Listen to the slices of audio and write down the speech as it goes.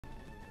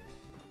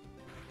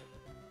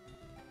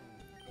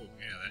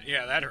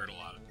Yeah, that hurt a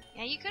lot.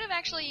 Yeah, you could have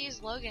actually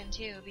used Logan,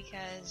 too,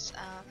 because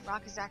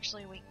Rock is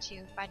actually weak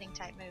to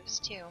fighting-type moves,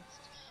 too.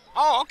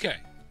 Oh, okay.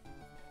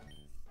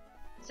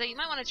 So you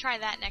might want to try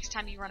that next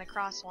time you run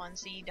across one,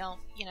 so you don't,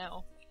 you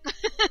know,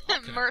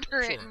 Okay, murder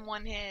it sure. in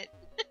one hit.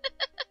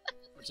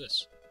 What's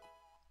this?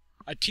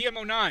 A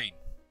TM09.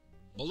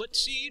 Bullet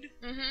seed?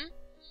 Mm-hmm.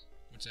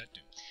 What's that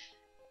do?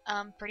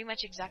 Pretty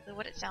much exactly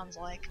what it sounds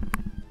like.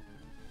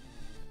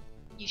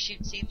 You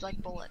shoot seeds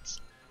like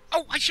bullets.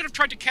 Oh, I should have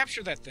tried to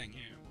capture that thing.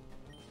 Yeah.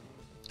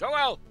 Go,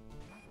 Elle!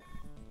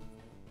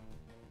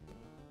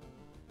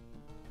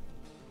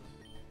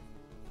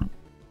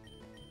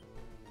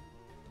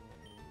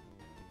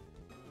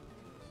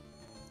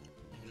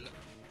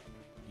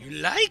 You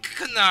like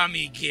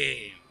Konami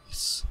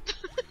games?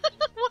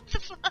 What the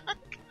fuck?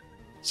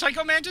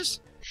 Psycho Mantis?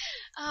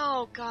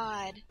 Oh,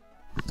 God.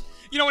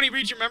 You know when he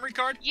reads your memory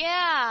card?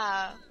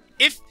 Yeah.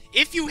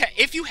 If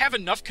you have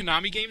enough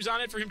Konami games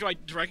on it for him to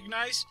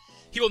recognize,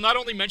 he will not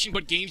only mention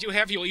what games you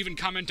have, he will even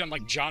comment on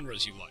like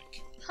genres you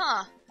like.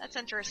 Huh. That's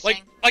interesting.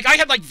 Like I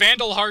had like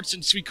Vandal Hearts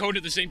and Suikoden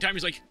at the same time.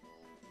 He's like,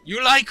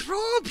 "You like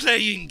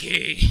role-playing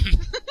games?"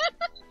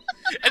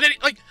 And then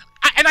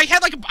I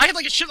had like a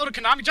shitload of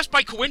Konami just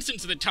by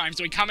coincidence at the time.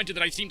 So he commented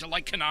that I seemed to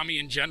like Konami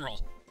in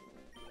general.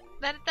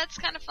 That's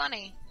kind of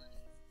funny.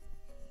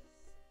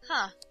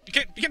 Huh.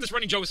 Became this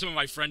running joke with some of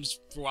my friends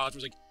for a while. It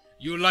was like,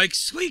 "You like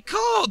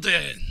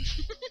Suikoden?"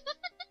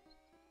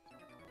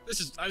 This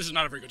is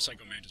not a very good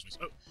Psycho Mantis voice.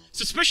 Oh,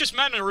 suspicious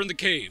men are in the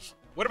cave.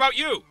 What about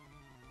you?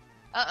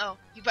 Uh-oh.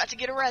 You about to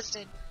get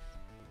arrested.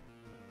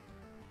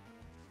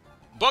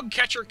 Bug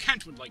catcher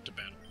Kent would like to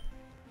battle.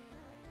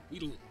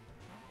 Weedle.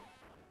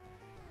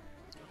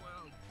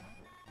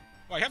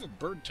 Oh, I have a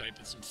bird type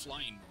with some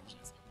flying moves.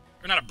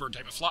 Or not a bird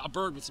type, a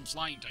bird with some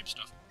flying type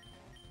stuff.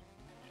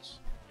 Yes.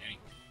 Yay.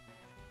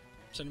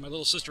 Sending my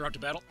little sister out to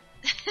battle.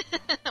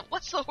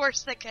 What's the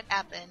worst that could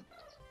happen?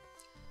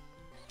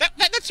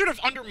 That sort of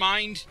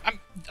undermined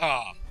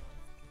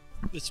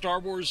the Star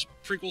Wars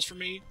prequels for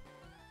me.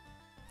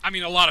 I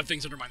mean, a lot of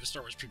things undermine the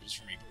Star Wars prequels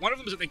for me. But one of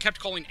them is that they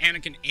kept calling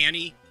Anakin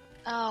Annie.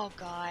 Oh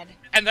God.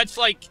 And that's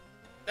like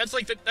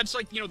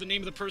you know the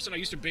name of the person I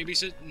used to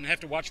babysit and have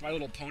to watch My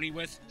Little Pony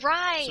with.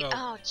 Right. So,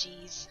 oh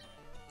jeez.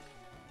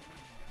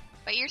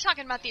 But you're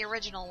talking about the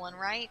original one,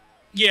 right?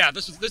 Yeah,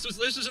 this was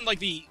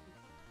like 80.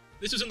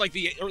 This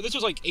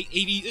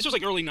was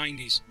like early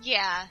 90s.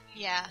 Yeah,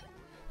 yeah.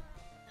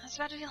 I was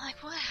about to be like,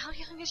 what? How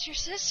young is your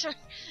sister?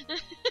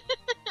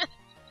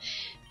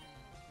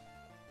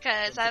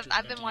 Because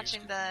I've been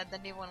watching the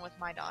new one with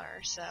my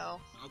daughter,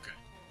 so. Okay.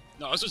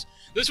 No,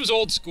 this was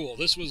old school.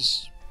 This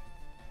was.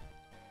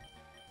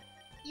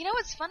 You know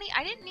what's funny?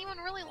 I didn't even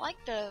really like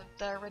the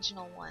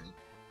original one.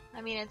 I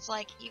mean, it's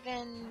like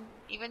even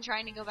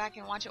trying to go back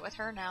and watch it with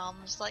her now,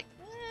 I'm just like,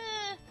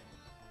 eh.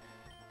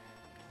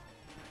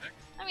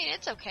 I mean,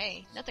 it's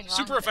okay. Nothing wrong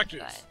Super with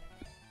effective. it,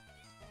 but...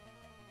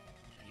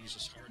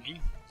 Jesus, hardening.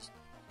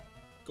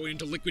 Going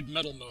into liquid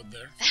metal mode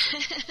there.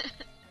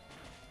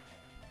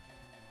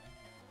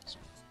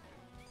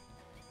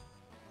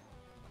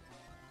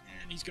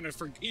 And he's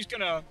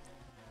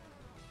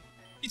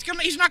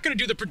not gonna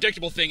do the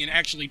predictable thing and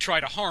actually try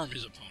to harm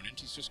his opponent.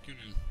 He's just gonna.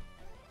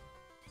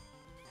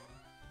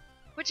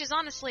 Which is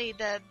honestly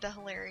the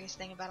hilarious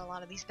thing about a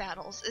lot of these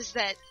battles is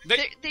that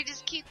they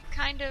just keep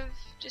kind of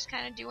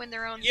doing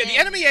their own thing. Yeah, the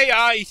enemy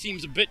AI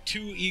seems a bit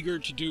too eager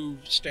to do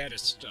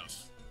status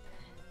stuff.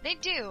 They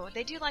do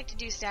like to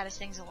do status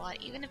things a lot,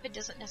 even if it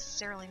doesn't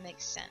necessarily make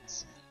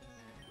sense.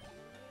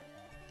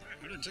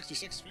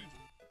 166 food.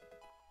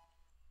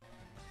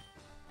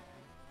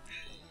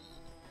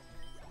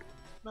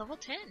 Level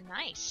 10,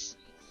 nice.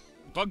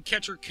 Bug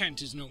catcher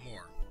Kent is no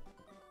more.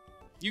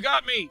 You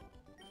got me!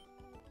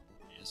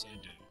 Yes, I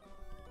do.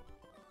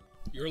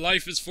 Your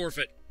life is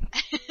forfeit.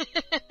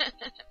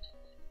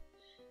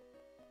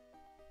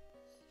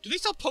 Do they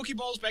sell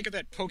Pokeballs back at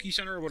that Poke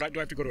Center, or do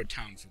I have to go to a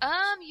town for those?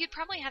 You'd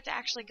probably have to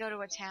actually go to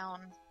a town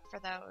for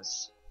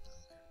those.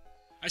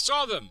 I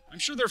saw them! I'm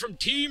sure they're from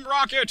Team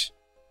Rocket!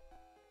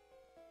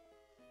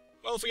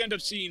 Well, if we end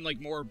up seeing,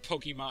 like, more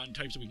Pokemon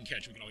types that we can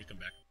catch, we can always come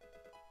back.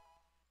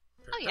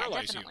 Oh yeah,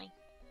 definitely.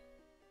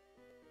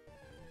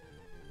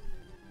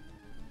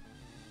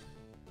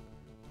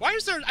 Why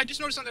is there... I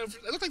just noticed on the...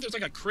 It looked like there's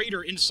like a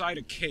crater inside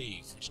a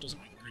cave, which doesn't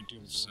make a great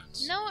deal of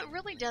sense. No, it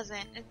really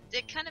doesn't.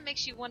 It kind of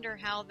makes you wonder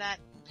how that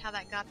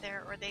got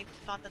there, or they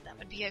thought that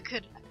would be a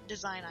good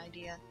design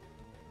idea.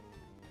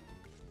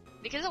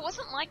 Because it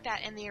wasn't like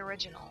that in the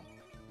original.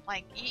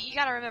 Like, you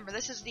gotta remember,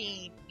 this is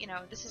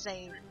this is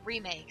a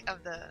remake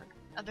of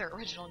the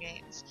original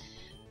games.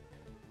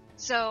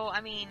 So,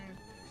 I mean,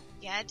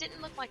 yeah, it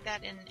didn't look like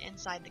that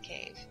inside the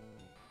cave.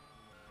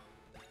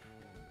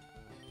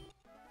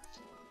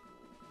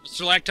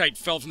 Stalactite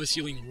fell from the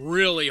ceiling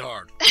really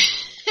hard.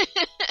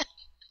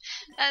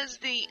 That is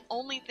the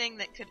only thing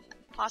that could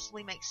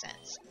possibly make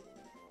sense.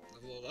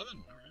 Level 11,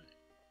 alright.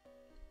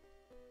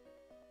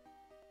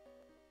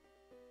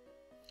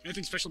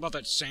 Anything special about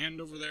that sand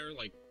over there?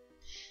 Like,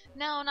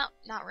 No,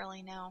 not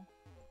really, no.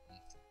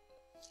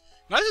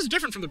 Now, this is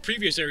different from the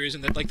previous areas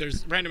in that, like,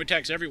 there's random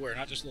attacks everywhere,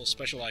 not just little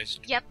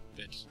specialized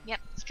bits. Yep,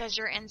 it's because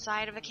you're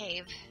inside of a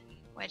cave.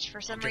 Which, for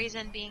some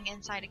reason, being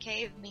inside a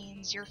cave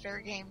means you're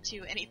fair game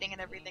to anything and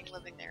everything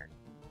living there.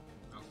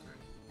 Okay.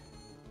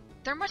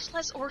 They're much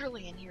less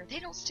orderly in here. They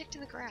don't stick to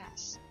the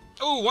grass.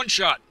 Oh, one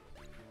shot!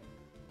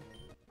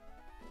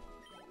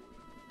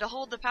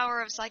 Behold the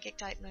power of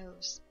psychic-type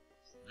moves.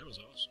 That was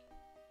awesome.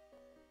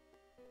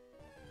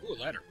 Ooh, a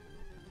ladder.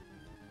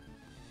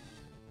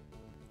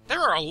 There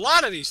are a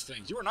lot of these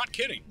things. You are not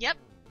kidding. Yep.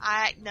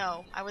 I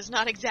was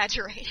not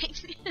exaggerating.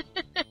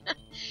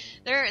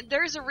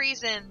 There's a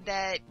reason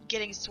that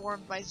getting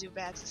swarmed by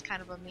Zubats is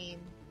kind of a meme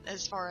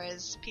as far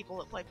as people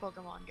that play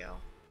Pokemon go.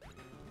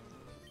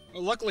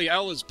 Well, luckily,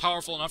 Elle is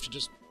powerful enough to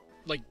just,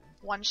 like...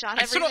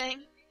 one-shot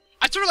everything?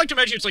 I'd sort of like to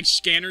imagine it's like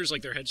scanners,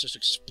 like their heads just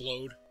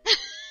explode.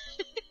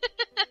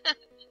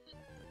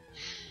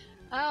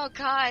 Oh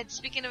god,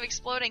 speaking of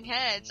exploding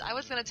heads, I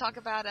was going to talk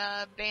about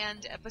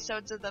banned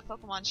episodes of the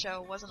Pokemon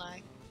show, wasn't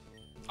I?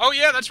 Oh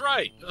yeah, that's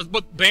right.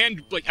 But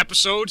banned, like,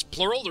 episodes,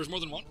 plural? There's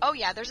more than one? Oh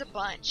yeah, there's a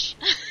bunch.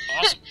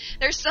 Awesome.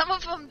 There's some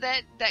of them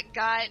that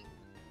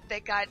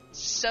got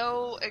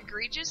so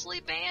egregiously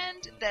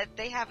banned that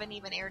they haven't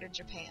even aired in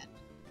Japan.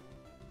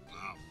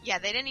 Wow. Yeah,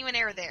 they didn't even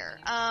air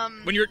there.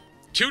 When you're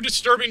too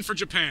disturbing for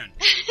Japan.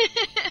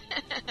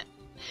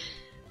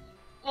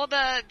 Well,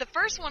 the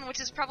first one, which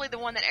is probably the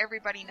one that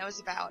everybody knows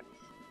about,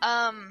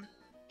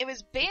 it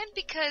was banned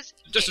because...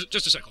 Just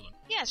a second, hold on.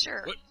 Yeah,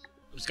 sure. What?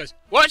 This guy's...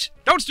 What?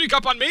 Don't sneak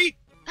up on me!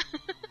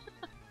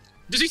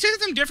 Does he say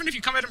something different if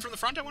you come at him from the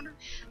front, I wonder?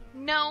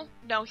 No,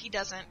 he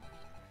doesn't.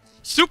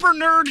 Super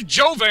Nerd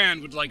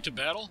Jovan would like to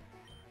battle.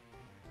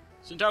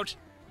 Sent out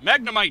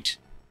Magnemite.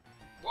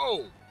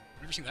 Whoa.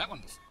 Never seen that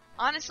one before.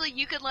 Honestly,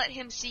 you could let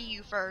him see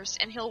you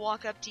first, and he'll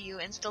walk up to you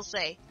and still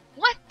say,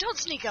 "What? Don't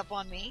sneak up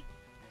on me."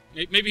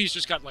 Maybe he's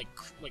just got, like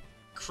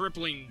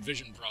crippling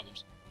vision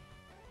problems.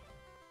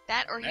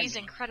 That, or he's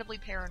incredibly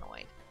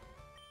paranoid.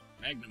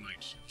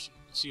 Magnemite. Let's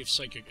see if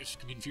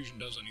Confusion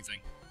does anything.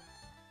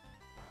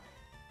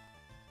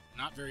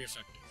 Not very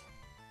effective.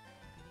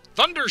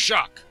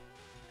 Thundershock!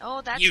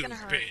 Oh, that's You've gonna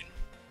hurt. been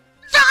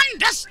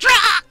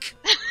Thunderstruck!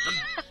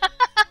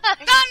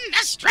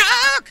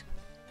 Thunderstruck!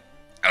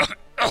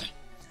 Oh.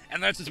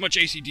 And that's as much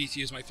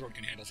AC/DC as my throat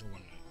can handle for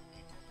one night.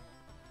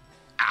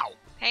 Ow!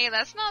 Hey,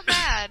 that's not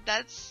bad.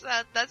 That's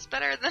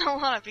better than a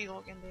lot of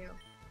people can do.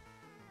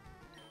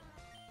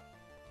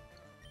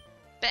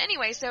 But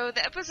anyway, so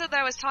the episode that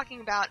I was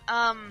talking about,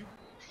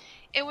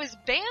 it was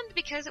banned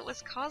because it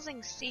was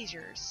causing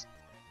seizures.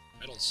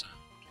 Metal sound.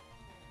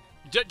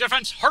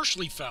 Defense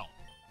harshly fell.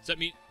 Does that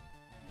mean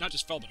not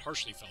just fell, but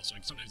harshly fell? So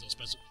like sometimes they'll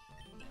specify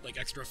like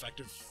extra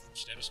effective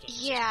status stuff.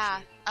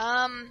 Yeah.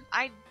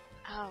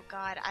 Oh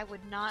god, I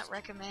would not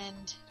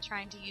recommend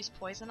trying to use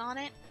poison on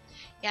it.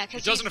 Yeah,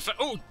 because it doesn't affect.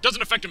 Oh,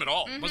 doesn't affect him at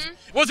all. Mm-hmm.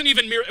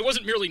 It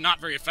wasn't merely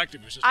not very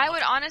effective. It was just. I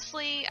would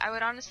honestly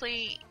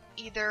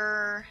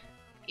either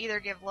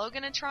give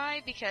Logan a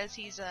try because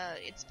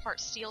it's part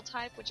steel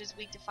type, which is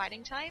weak to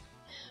fighting type,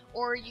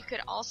 or you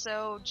could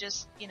also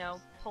just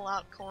pull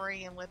out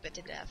Corey and whip it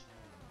to death.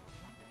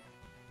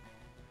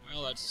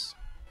 Well, that's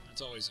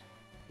always.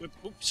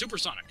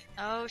 Supersonic.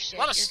 Oh shit,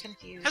 you're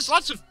confused. Has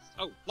lots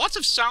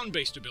of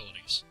sound-based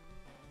abilities.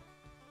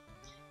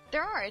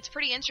 There are. It's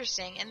pretty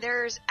interesting, and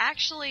there's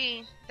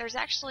actually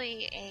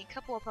a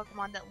couple of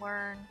Pokemon that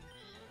learn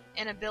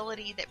an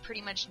ability that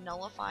pretty much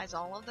nullifies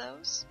all of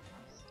those.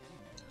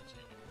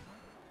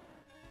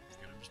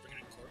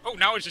 Oh,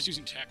 now it's just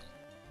using tackle.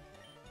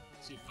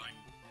 Let's see if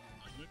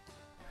Magnet.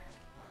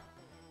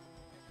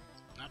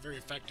 Not very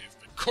effective,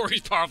 but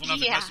Corey's powerful enough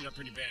to mess it up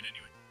pretty bad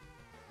anyway.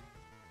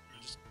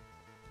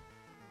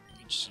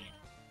 See.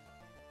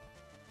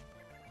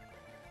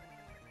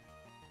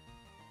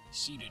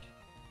 Seated.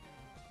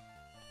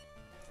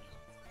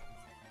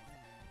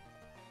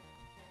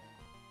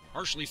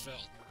 Harshly fell.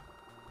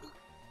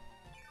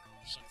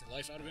 Suck the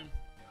life out of him.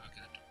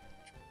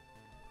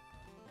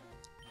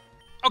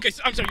 Okay,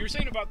 so, I'm sorry. You were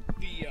saying about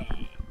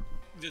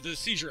the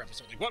seizure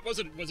episode. Like, what was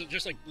it? Was it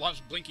just like lots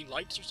of blinking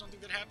lights or something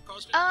that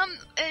caused it?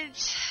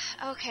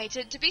 Okay.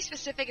 To be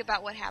specific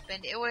about what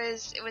happened, it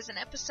was an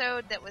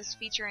episode that was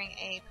featuring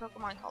a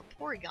Pokemon called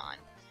Porygon,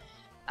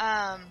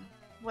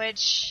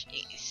 which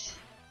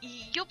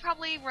you'll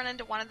probably run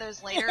into one of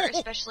those later,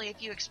 especially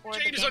if you explore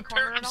the game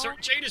corner at all.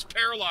 Jade is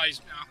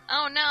paralyzed now.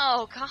 Oh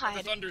no,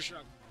 God! The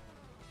Thundershock.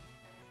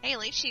 Hey,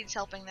 Leaf Sheet's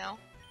helping though.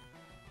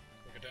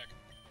 Quick attack.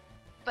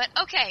 But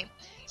okay,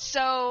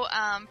 so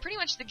pretty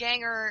much the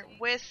gang are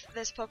with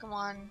this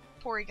Pokemon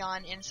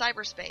Porygon in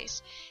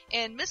cyberspace,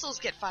 and missiles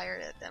get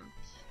fired at them.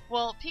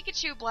 Well,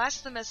 Pikachu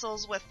blasts the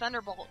missiles with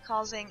Thunderbolt,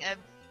 causing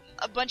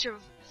a bunch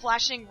of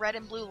flashing red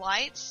and blue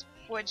lights,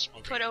 which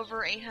put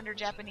over 800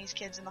 Japanese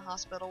kids in the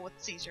hospital with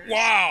seizures.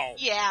 Wow!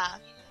 Yeah.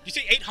 You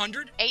say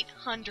 800?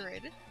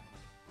 800.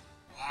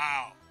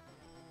 Wow.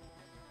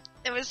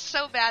 It was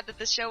so bad that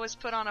the show was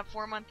put on a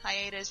 4-month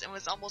hiatus and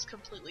was almost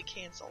completely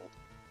canceled.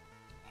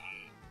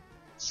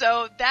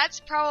 So that's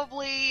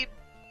probably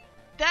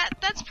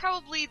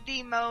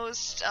the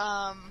most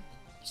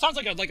Sounds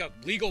like a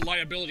legal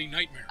liability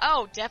nightmare.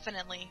 Oh,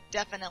 definitely.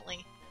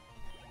 Definitely.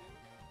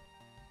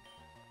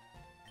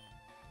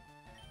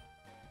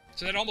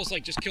 So that almost,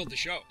 like, just killed the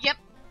show. Yep.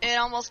 It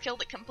almost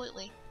killed it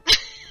completely.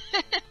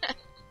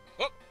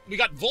 Oh, we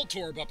got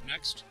Voltorb up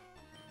next.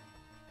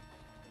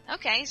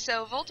 Okay,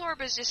 so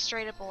Voltorb is just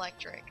straight up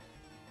electric.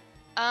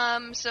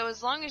 So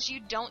as long as you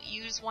don't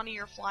use one of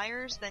your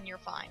flyers, then you're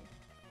fine.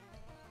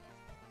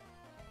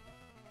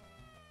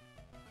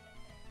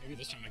 Maybe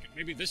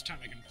this time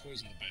I can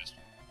poison the bastard.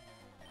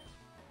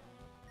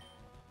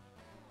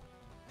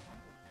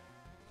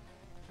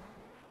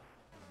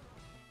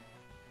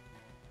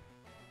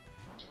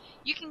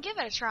 You can give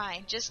it a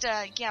try. Just,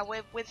 yeah,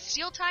 with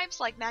steel types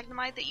like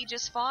Magnemite that you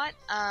just fought,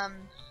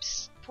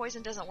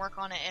 poison doesn't work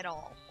on it at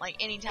all. Like,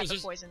 any type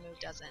of poison move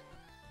doesn't.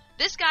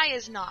 This guy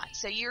is not,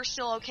 so you're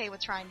still okay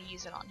with trying to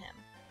use it on him.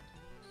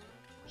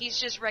 He's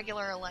just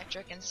regular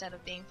electric instead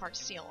of being part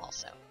steel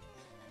also.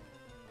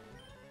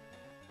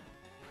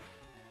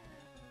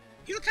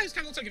 He kind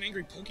of looks like an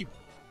angry Pokemon.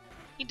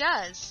 He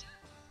does.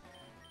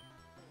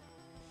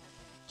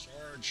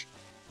 Charge.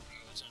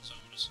 Oh, that sounds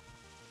ominous.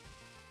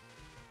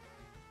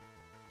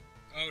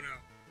 Oh no.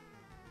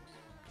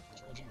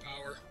 Charging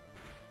power.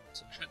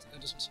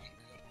 That doesn't sound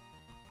good.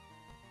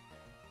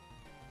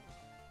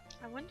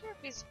 I wonder if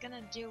he's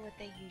gonna do what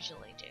they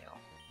usually do.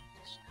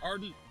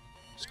 Ardent.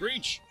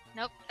 Screech.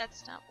 Nope,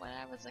 that's not what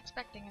I was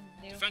expecting him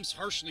to do. Defense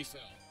harshly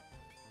fell.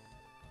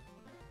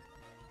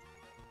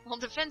 Well,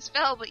 defense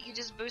fell, but you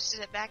just boosted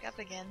it back up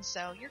again,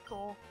 so you're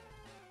cool.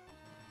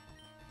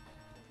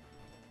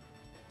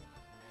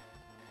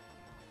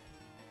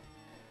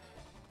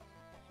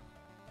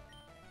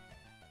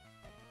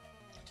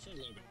 For a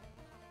little bit.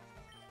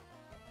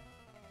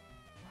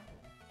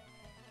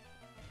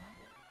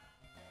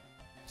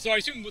 So I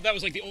assume that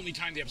was like the only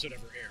time the episode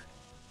ever aired.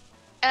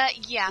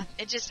 Yeah,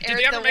 it just aired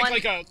Did they ever make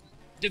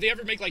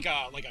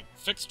one... like a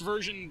fixed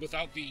version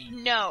without the...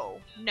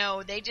 No,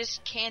 they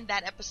just canned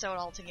that episode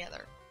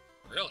altogether.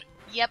 Really?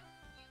 Yep.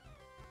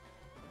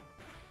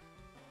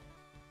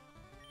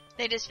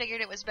 They just figured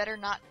it was better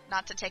not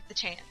to take the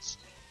chance.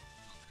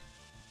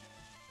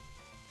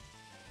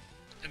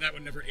 And that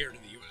one never aired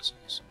in the US,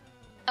 also.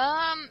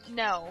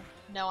 No.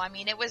 No, I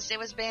mean, it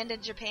was banned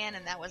in Japan,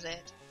 and that was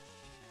it.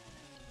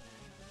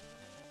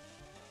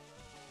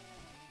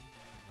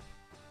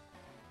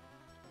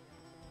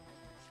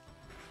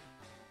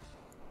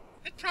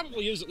 It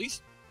probably is, at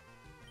least...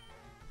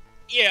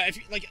 Yeah, if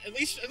you, like, at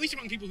least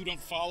among people who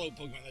don't follow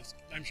Pokemon,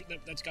 I'm sure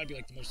that's gotta be,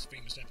 like, the most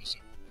famous episode.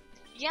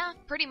 Yeah,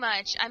 pretty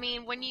much. I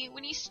mean, when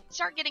you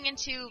start getting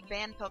into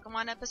banned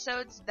Pokemon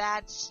episodes,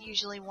 that's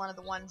usually one of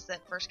the ones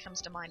that first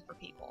comes to mind for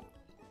people.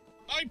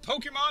 My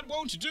Pokemon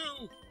won't do! It's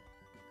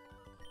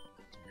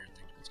a weird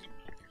thing. It's gonna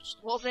be weird.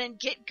 Well then,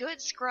 get good,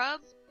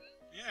 scrub!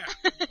 Yeah.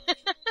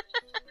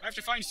 I have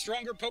to find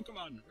stronger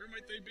Pokemon. Where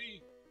might they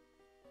be?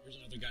 Here's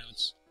another guy.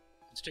 Let's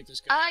take this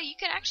guy. You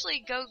can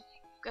actually go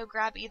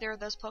grab either of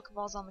those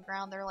Pokeballs on the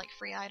ground. They're like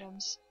free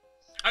items.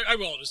 I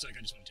will in a sec.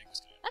 I just want to take this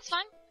guy. That's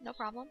fine. No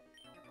problem.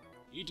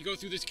 You need to go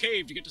through this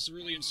cave to get to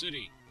Cerulean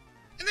City.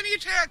 And then he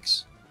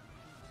attacks!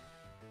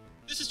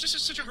 This is just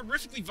such a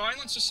horrifically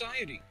violent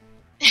society.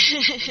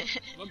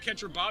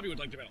 Mugcatcher Bobby would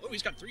like to battle. Oh,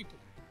 he's got 3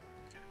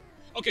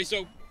 Pokemon. Okay,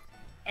 so...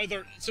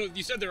 So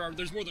you said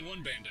there's more than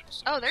one band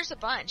episode. Oh, there's a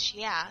bunch,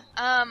 yeah.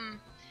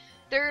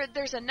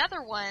 There's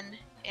another one.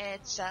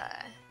 It's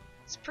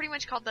pretty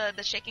much called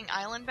the Shaking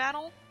Island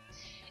Battle.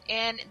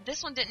 And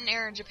this one didn't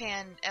air in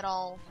Japan at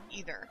all,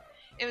 either.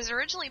 It was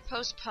originally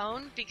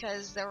postponed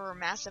because there were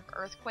massive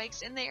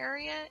earthquakes in the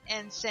area,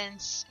 and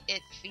since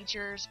it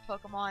features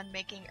Pokemon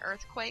making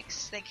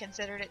earthquakes, they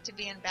considered it to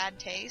be in bad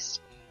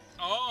taste.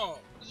 Oh!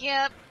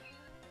 Yep.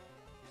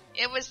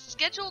 It was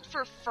scheduled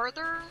for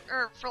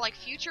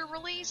future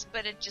release,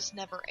 but it just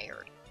never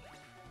aired.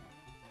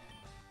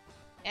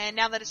 And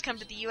now that it's come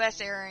to the US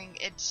airing,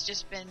 it's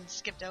just been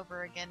skipped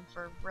over again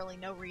for really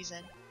no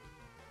reason.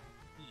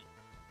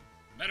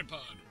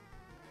 Metapod.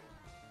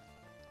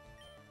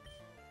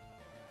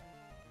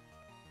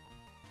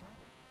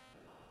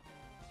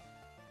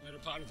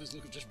 Metapod with his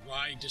look of just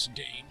wry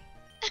disdain.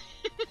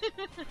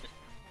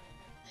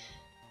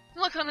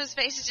 Look on his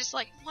face is just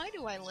like, why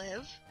do I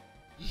live?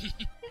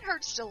 It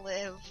hurts to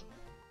live.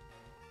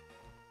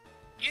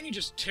 And he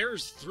just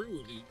tears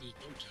through these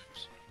bug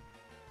types.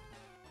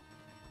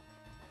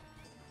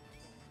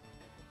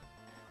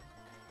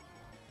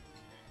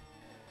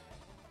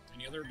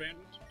 Any other abandoned?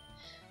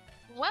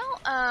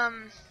 Well,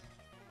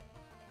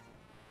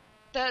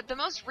 the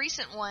most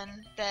recent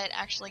one that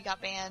actually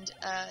got banned,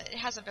 it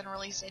hasn't been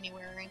released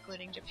anywhere,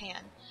 including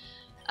Japan.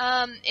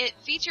 It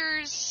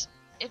features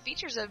a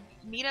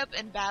meetup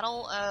and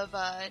battle of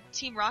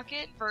Team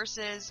Rocket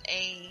versus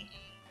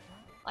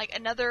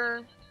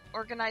another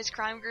organized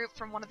crime group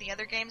from one of the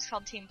other games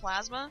called Team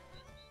Plasma.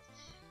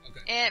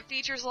 Okay. And it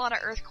features a lot of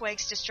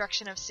earthquakes,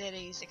 destruction of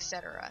cities,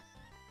 etc.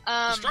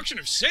 Destruction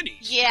of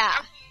cities? Yeah.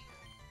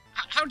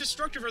 How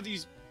destructive are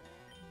these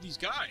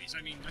guys?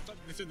 I mean, I thought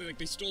they said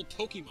they stole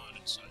Pokemon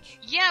and such.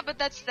 Yeah, but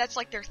that's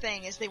like their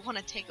thing, is they want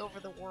to take over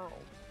the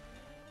world.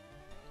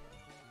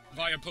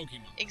 Via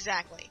Pokemon.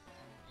 Exactly.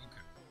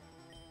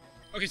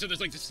 Okay, so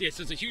there's like this, yes,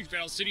 there's a huge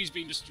battle, cities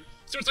being destroyed.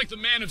 So it's like the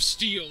Man of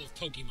Steel of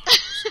Pokemon.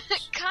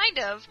 Kind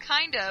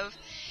of.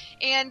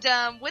 And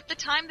with the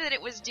time that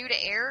it was due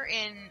to air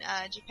in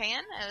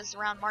Japan, it was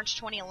around March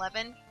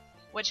 2011,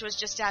 which was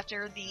just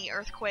after the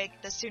earthquake,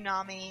 the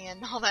tsunami,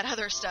 and all that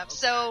other stuff. Okay.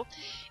 So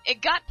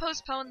it got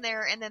postponed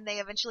there, and then they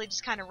eventually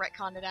just kind of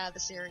retconned it out of the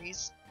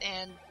series.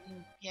 And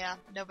yeah,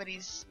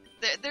 nobody's...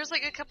 There's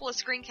like a couple of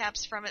screen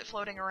caps from it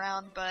floating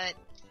around, but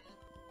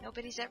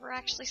nobody's ever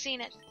actually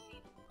seen it.